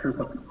manufacturers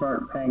have to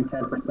start paying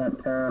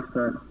 10% tariffs,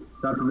 or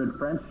God forbid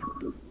French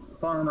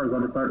farmers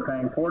have to start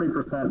paying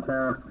 40%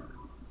 tariffs,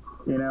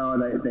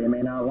 they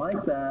may not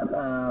like that.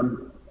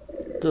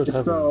 Good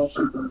heavens. So,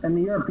 and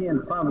the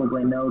Europeans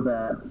probably know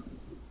that,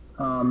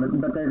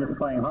 but they're just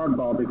playing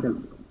hardball because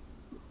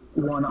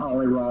one,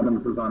 Ollie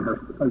Robbins is on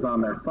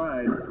their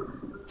side,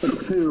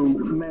 but two,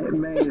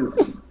 May is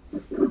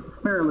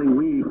fairly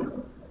weak,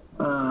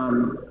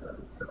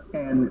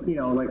 and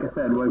like I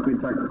said, like we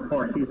talked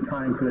before, she's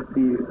trying to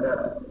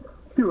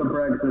do a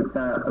Brexit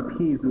that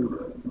appeases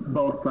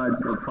both sides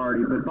of the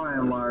party, but by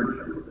and large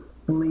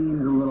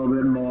leans a little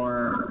bit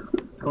more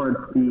towards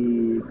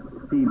the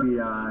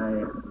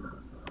CBI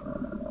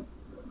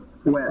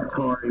wet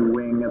Tory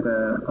wing of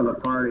the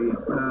party.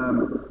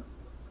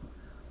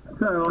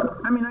 So,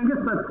 I mean, I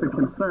guess that's the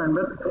concern.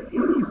 But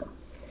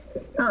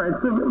all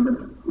right, so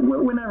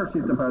whenever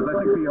she's supposed, I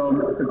think we all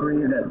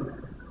agree that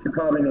she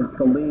probably needs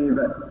to leave.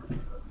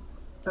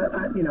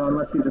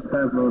 Unless she just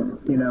has a,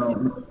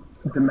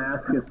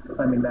 Damascus.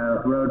 I mean,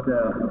 road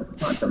to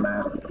not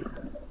Damascus.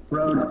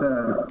 Road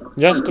to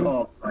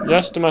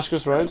Yes,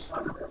 Damascus Road.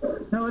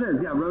 No, it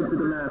is. Yeah, road to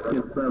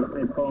Damascus,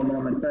 St. Paul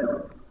moment.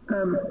 But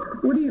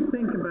What do you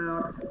think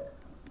about,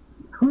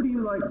 who do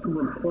you like to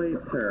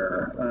replace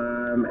her?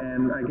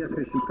 And I guess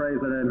we should phrase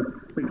it in,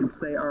 we could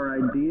say our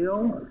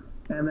ideal,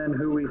 and then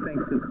who we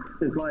think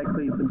is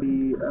likely to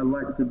be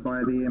elected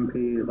by the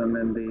MPs and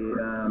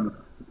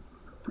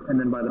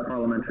then by the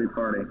parliamentary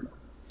party.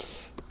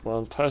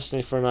 Well,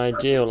 personally, for an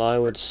ideal, I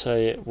would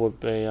say it would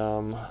be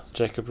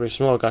Jacob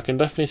Rees-Mogg. I can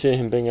definitely see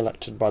him being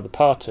elected by the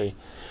party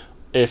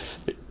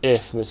if,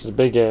 and this is a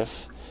big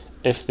if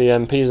the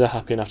MPs are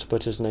happy enough to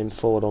put his name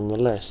forward on the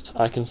list.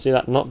 I can see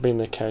that not being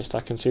the case. I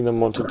can see them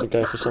wanting to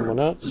go for someone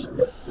else.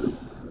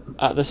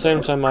 At the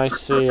same time, I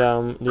see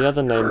the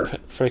other name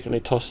frequently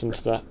tossed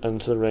into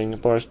the ring,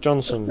 Boris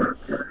Johnson.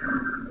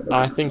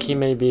 I think he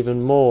may be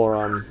even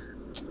more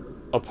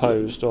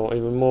opposed or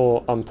even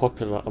more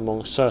unpopular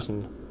among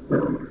certain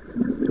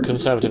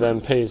Conservative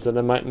MPs, that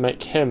it might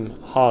make him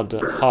hard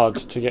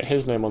to get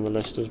his name on the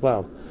list as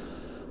well.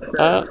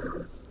 There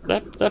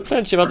are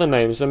plenty of other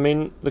names. I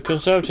mean, the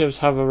Conservatives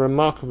have a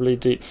remarkably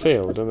deep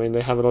field. I mean,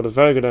 they have a lot of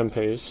very good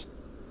MPs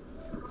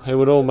who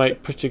would all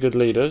make pretty good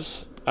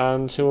leaders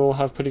and who all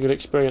have pretty good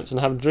experience and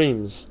have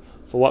dreams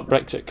for what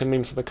Brexit can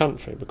mean for the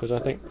country, because I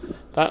think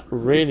that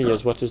really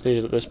is what is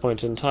needed at this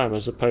point in time,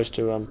 as opposed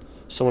to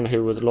someone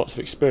who with lots of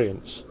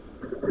experience.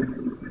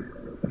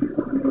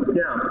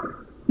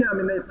 Yeah, I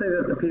mean, they say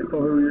that the people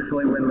who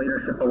usually win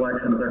leadership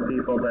elections are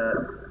people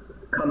that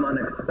come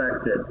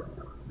unexpected.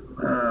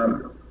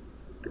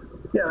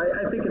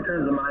 I think in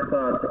terms of my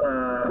thoughts,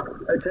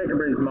 Chequers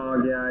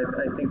Agreement, I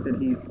think that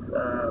he's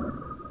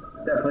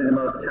definitely the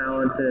most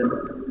talented,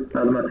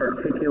 the most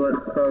articulate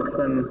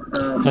spokesman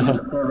for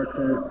the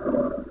services.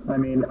 I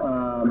mean,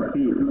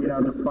 he,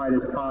 despite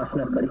his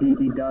poshness, but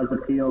he does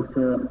appeal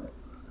to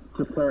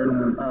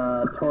certain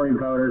Tory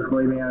voters,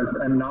 believe me,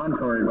 and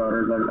non-Tory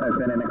voters. I've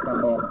been in a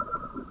couple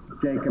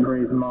Jacob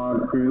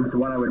Rees-Mogg groups,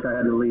 one of which I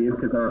had to leave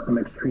because there were some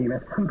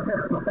extremists in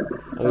there.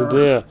 Oh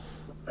dear.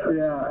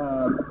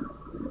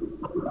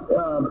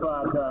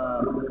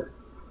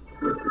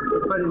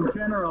 But in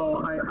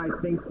general, I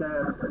think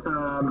that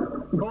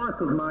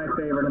Boris is my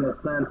favorite in the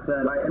sense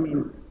that, I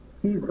mean,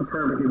 he's the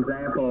perfect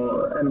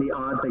example, and the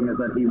odd thing is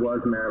that he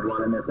was mayor of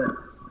London, is that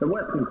the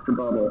Westminster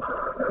bubble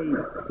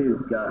hates his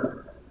guts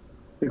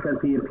because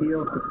he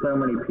appeals to so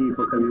many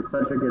people, because he's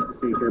such a good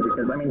speaker,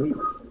 because, I mean, he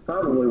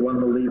probably won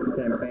the Leave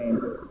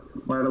campaign,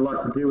 or had a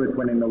lot to do with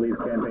winning the Leave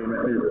campaign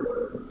with his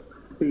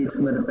speech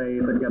in the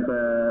debate that got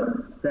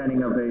the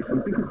standing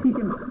ovations, because he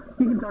can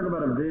talk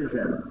about a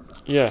vision.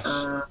 Yes.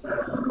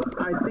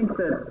 I think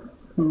that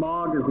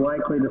Mogg is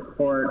likely to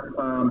support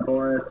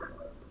Boris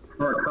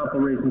for a couple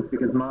reasons,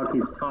 because Mogg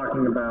keeps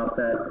talking about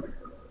that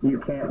you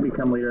can't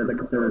become leader of the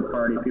Conservative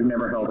Party if you've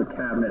never held a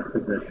cabinet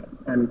position,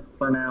 and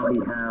for now he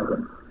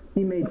hasn't.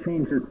 He may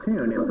change his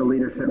tune if the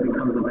leadership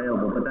becomes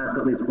available, but that's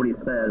at least what he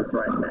says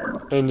right now.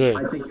 Indeed.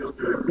 I think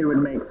it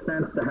would make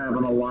sense to have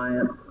an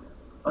alliance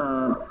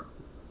of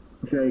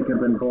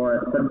Jacob and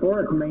Boris, but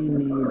Boris may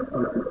need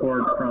some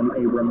support from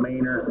a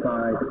Remainer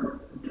side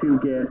to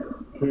get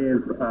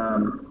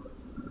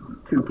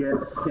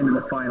into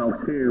the final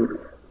two.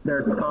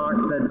 There's talk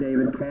that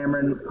David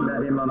Cameron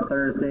met him on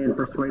Thursday and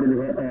persuaded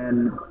him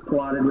and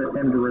plotted with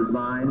him to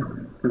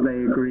resign, because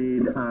they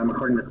agreed,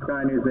 according to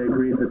Sky News, they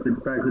agreed that the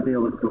Brexit deal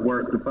was the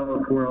worst of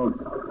both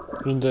worlds.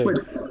 Indeed. Which,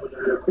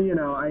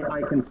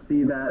 I can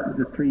see that,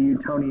 the three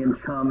Utonian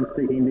chums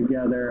sticking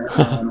together,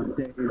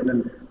 Dave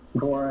and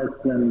Boris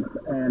and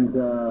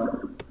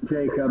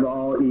Jacob,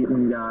 all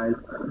Eton guys,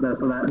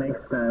 so that makes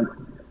sense.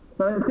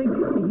 But I think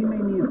he may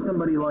need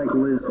somebody like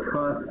Liz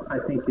Truss. I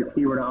think if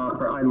he were to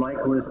offer, I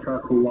like Liz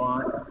Truss a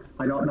lot.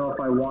 I don't know if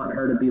I want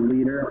her to be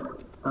leader,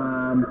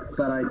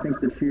 but I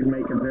think that she would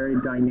make a very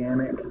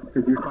dynamic,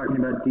 because you're talking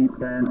about deep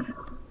bench,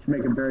 she'd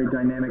make a very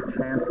dynamic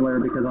chancellor,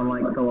 because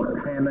unlike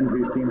Philip Hammond,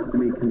 who seems to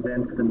be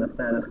convinced in the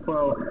status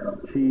quo,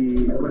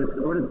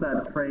 what is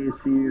that phrase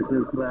she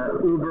uses,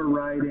 that Uber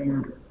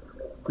riding,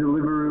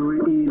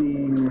 Deliveroo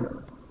eating,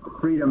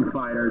 freedom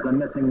fighters. I'm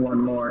missing one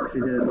more.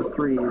 She did it with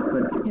threes,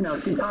 but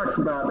she talks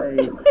about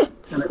an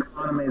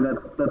economy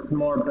that's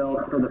more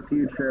built for the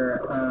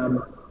future.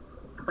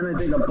 And I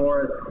think of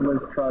Boris, Liz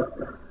Truss,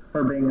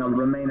 her being a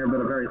Remainer,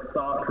 but a very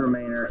soft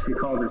Remainer. She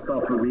calls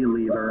herself a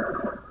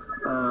reliever.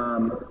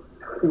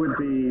 Would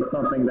be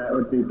something that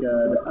would be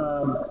good.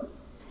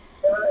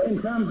 In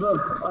terms of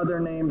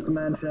other names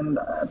mentioned,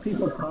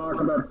 people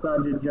talk about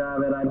Sajid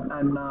Javid.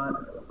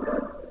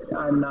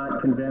 I'm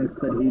not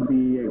convinced that he'd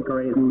be a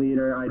great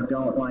leader. I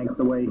don't like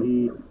the way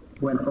he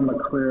went from a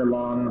clear,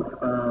 long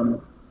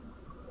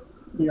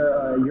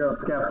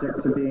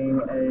Eurosceptic to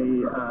being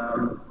a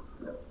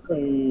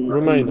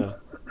Remainer.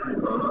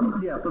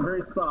 Yes, a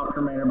very soft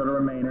Remainer, but a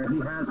Remainer. He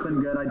has been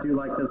good. I do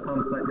like his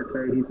Home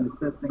Secretary. He's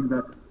insisting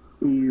that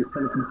EU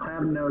citizens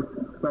have no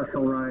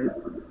special rights,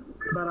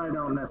 but I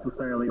don't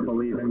necessarily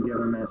believe him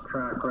given his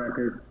track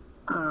record.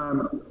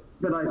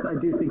 But I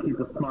do think he's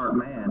a smart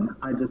man.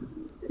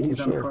 He's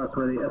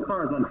untrustworthy. As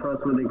far as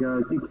untrustworthy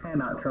goes, you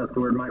cannot trust a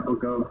word Michael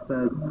Gove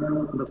says,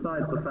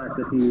 besides the fact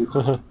that he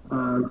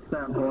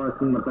stabbed Boris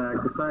in the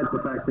back, besides the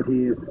fact that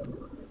he is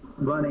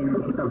running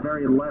a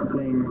very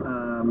left-wing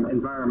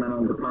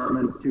environmental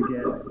department to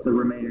get the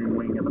remaining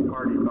wing of the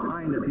party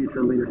behind a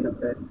future leadership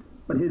bid.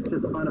 But his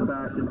just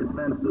unabashed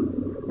defense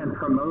and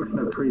promotion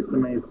of Theresa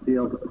May's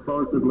deal,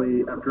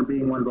 supposedly after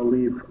being one of the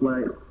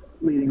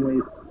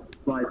leading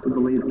lights of the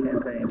Leave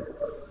campaign,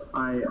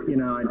 I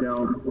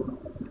don't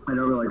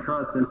really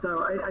trust him.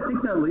 So I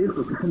think that leaves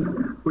us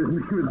with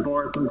me, with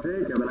Boris and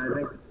Jacob, and I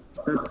think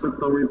that's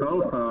where we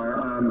both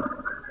are.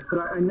 But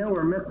I know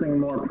we're missing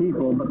more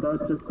people, but those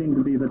just seem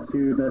to be the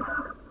two that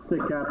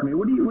stick out to me.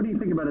 What do you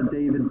think about a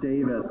David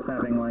Davis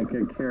having like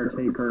a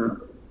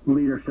caretaker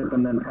leadership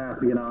and then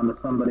passing it on to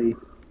somebody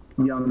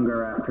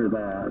younger after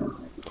that?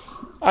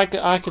 I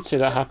could see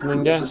that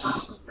happening,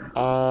 yes.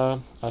 I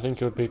think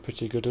he would be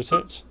pretty good at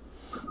it.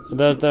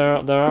 There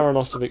are a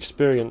lot of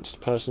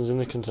experienced persons in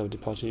the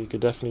Conservative Party you could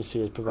definitely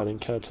see as providing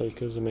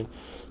caretakers. I mean,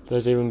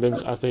 there's even been,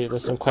 I think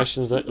there's some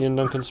questions that Ian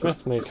Duncan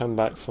Smith may come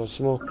back for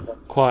some more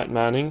quiet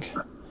manning.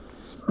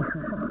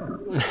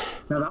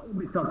 Now that would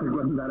be something,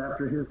 wouldn't that,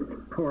 after his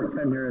poor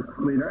tenure as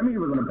leader? I mean, he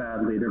wasn't a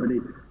bad leader, but he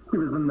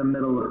was in the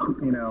middle of,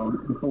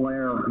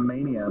 Blair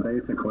mania,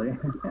 basically.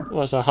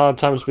 Well, it's a hard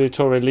time to be a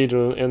Tory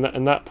leader in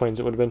that point.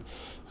 It would have been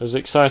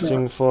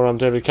exciting for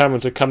David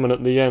Cameron to come in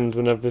at the end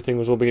when everything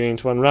was all beginning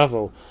to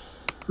unravel.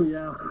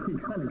 Yeah, he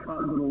kind of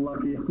got a little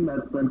lucky in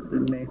that sense,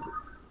 didn't he?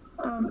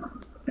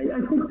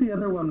 I think the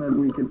other one that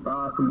we could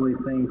possibly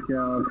think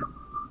of,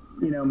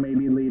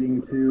 maybe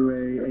leading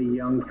to a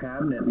young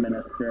cabinet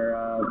minister,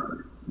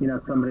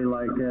 somebody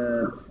like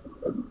a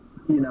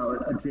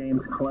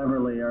James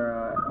Cleverly or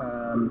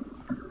a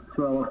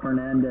Suella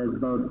Fernandez,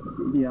 both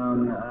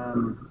young,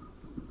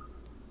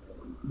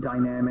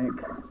 dynamic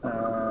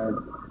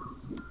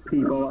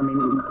people. I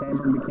mean,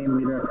 Cameron became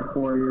leader after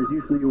 4 years.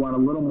 Usually you want a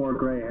little more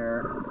gray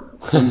hair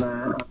than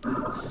that.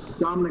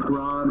 Dominic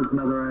Raab is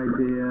another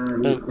idea.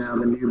 He's now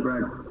the new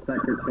Brexit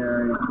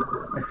secretary.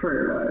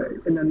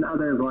 And then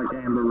others like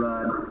Amber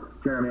Rudd,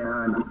 Jeremy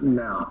Hunt,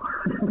 no.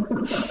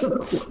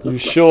 You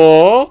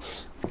sure?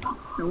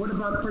 And what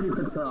about Priti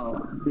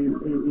Patel? Do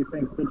you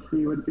think that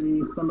she would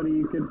be somebody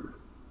you could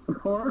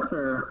support,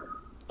 or?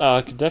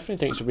 I could definitely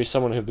think she'd be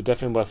someone who'd be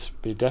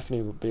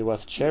definitely be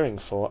worth cheering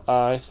for.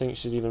 I think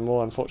she's even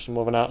more, unfortunately,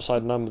 more of an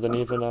outside number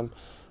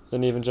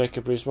than even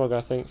Jacob Rees-Mogg.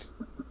 I think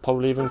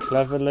probably even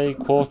Cleverly,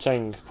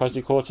 Kwasi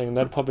Kwarteng,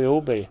 they'd probably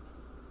all be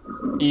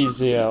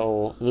easier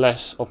or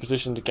less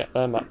opposition to get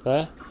them up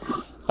there.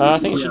 I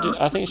think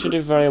she'd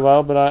do very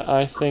well, but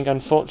I think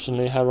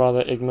unfortunately her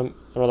rather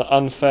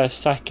unfair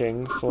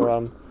sacking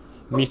for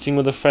meeting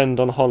with a friend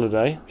on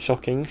holiday,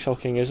 shocking,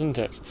 isn't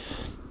it?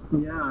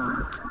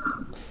 Yeah.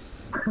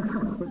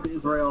 With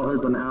Israel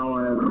as an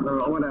ally,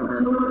 or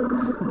whatever.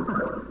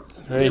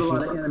 There's a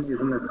lot of enemies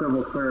in the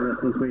civil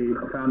service, as we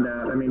found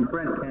out. I mean,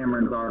 Brent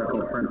Cameron's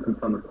article, for instance,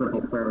 on the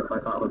civil service, I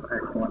thought was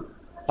excellent.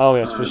 Oh,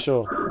 yes, for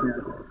sure.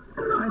 Yeah.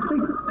 I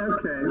think,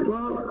 okay,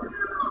 well,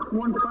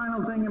 one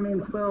final thing, I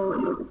mean,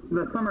 so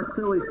the summer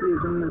silly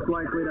season is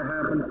likely to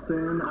happen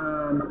soon.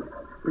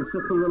 It's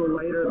just a little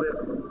later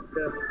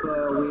this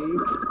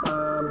week.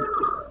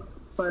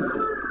 But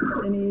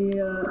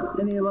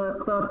any last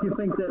thoughts? You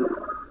think that?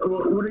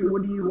 What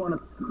do you want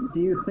to? Do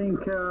you think?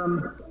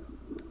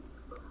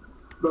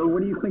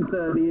 What do you think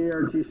the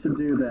ARG should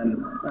do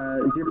then?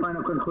 Is your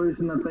final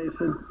conclusion that they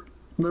should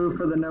move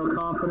for the no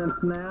confidence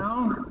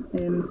now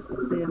in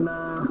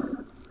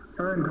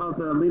her and cause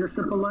a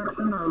leadership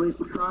election, or at least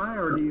try?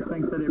 Or do you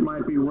think that it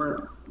might be worth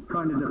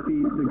trying to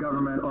defeat the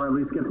government, or at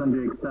least get them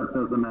to accept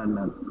those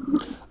amendments?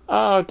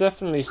 I'll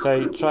definitely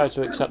say try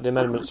to accept the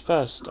amendments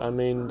first. I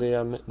mean,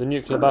 the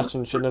nuclear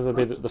button should never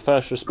be the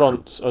first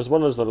response as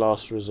well as the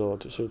last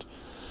resort. It should.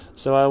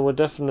 So I would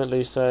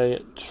definitely say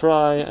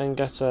try and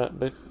get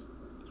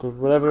for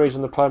whatever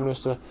reason the Prime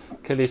Minister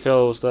clearly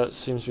feels that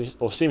seems to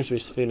be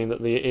feeling that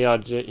the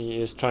ERG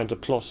is trying to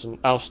plot and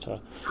oust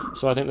her.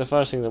 So I think the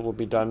first thing that will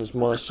be done is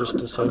more or less just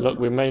to say, look,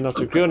 we may not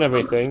agree on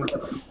everything,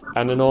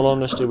 and in all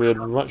honesty, we would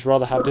much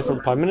rather have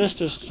different Prime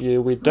Ministers to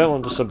you. We don't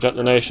want to subject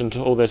the nation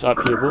to all this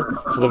upheaval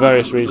for the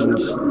various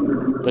reasons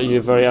that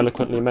you very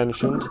eloquently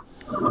mentioned.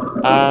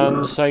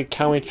 And say,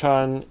 can we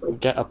try and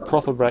get a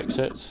proper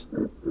Brexit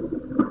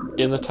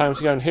in the time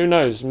to go? And who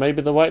knows,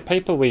 maybe the white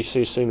paper we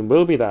see soon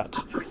will be that.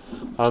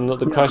 And that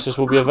the crisis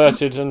will be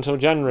averted until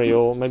January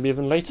or maybe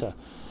even later.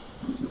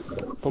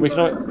 But we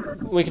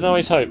can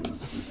always hope.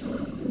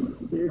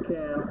 You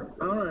can.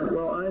 All right.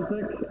 Well,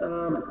 Isaac,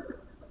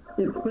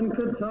 it's been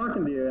good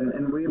talking to you,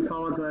 and we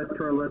apologize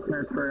to our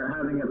listeners for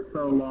having it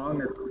so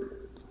long. It's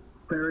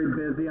very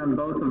busy on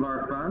both of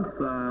our fronts.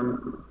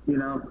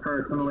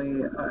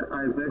 Personally,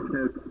 Isaac,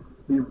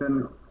 you've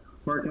been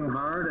working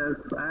hard,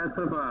 as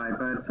have I,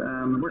 but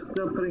we're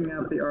still putting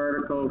out the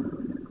articles.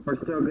 We're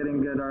still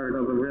getting good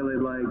articles. I really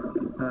liked,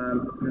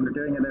 and we're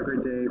doing it every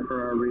day for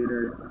our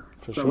readers.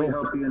 So we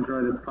hope you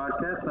enjoy this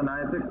podcast. And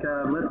Isaac,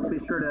 let's be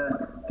sure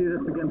to do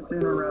this again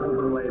sooner rather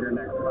than later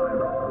next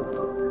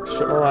time.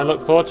 Sure, I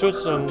look forward to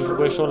it and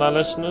wish all our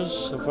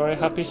listeners a very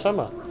happy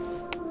summer.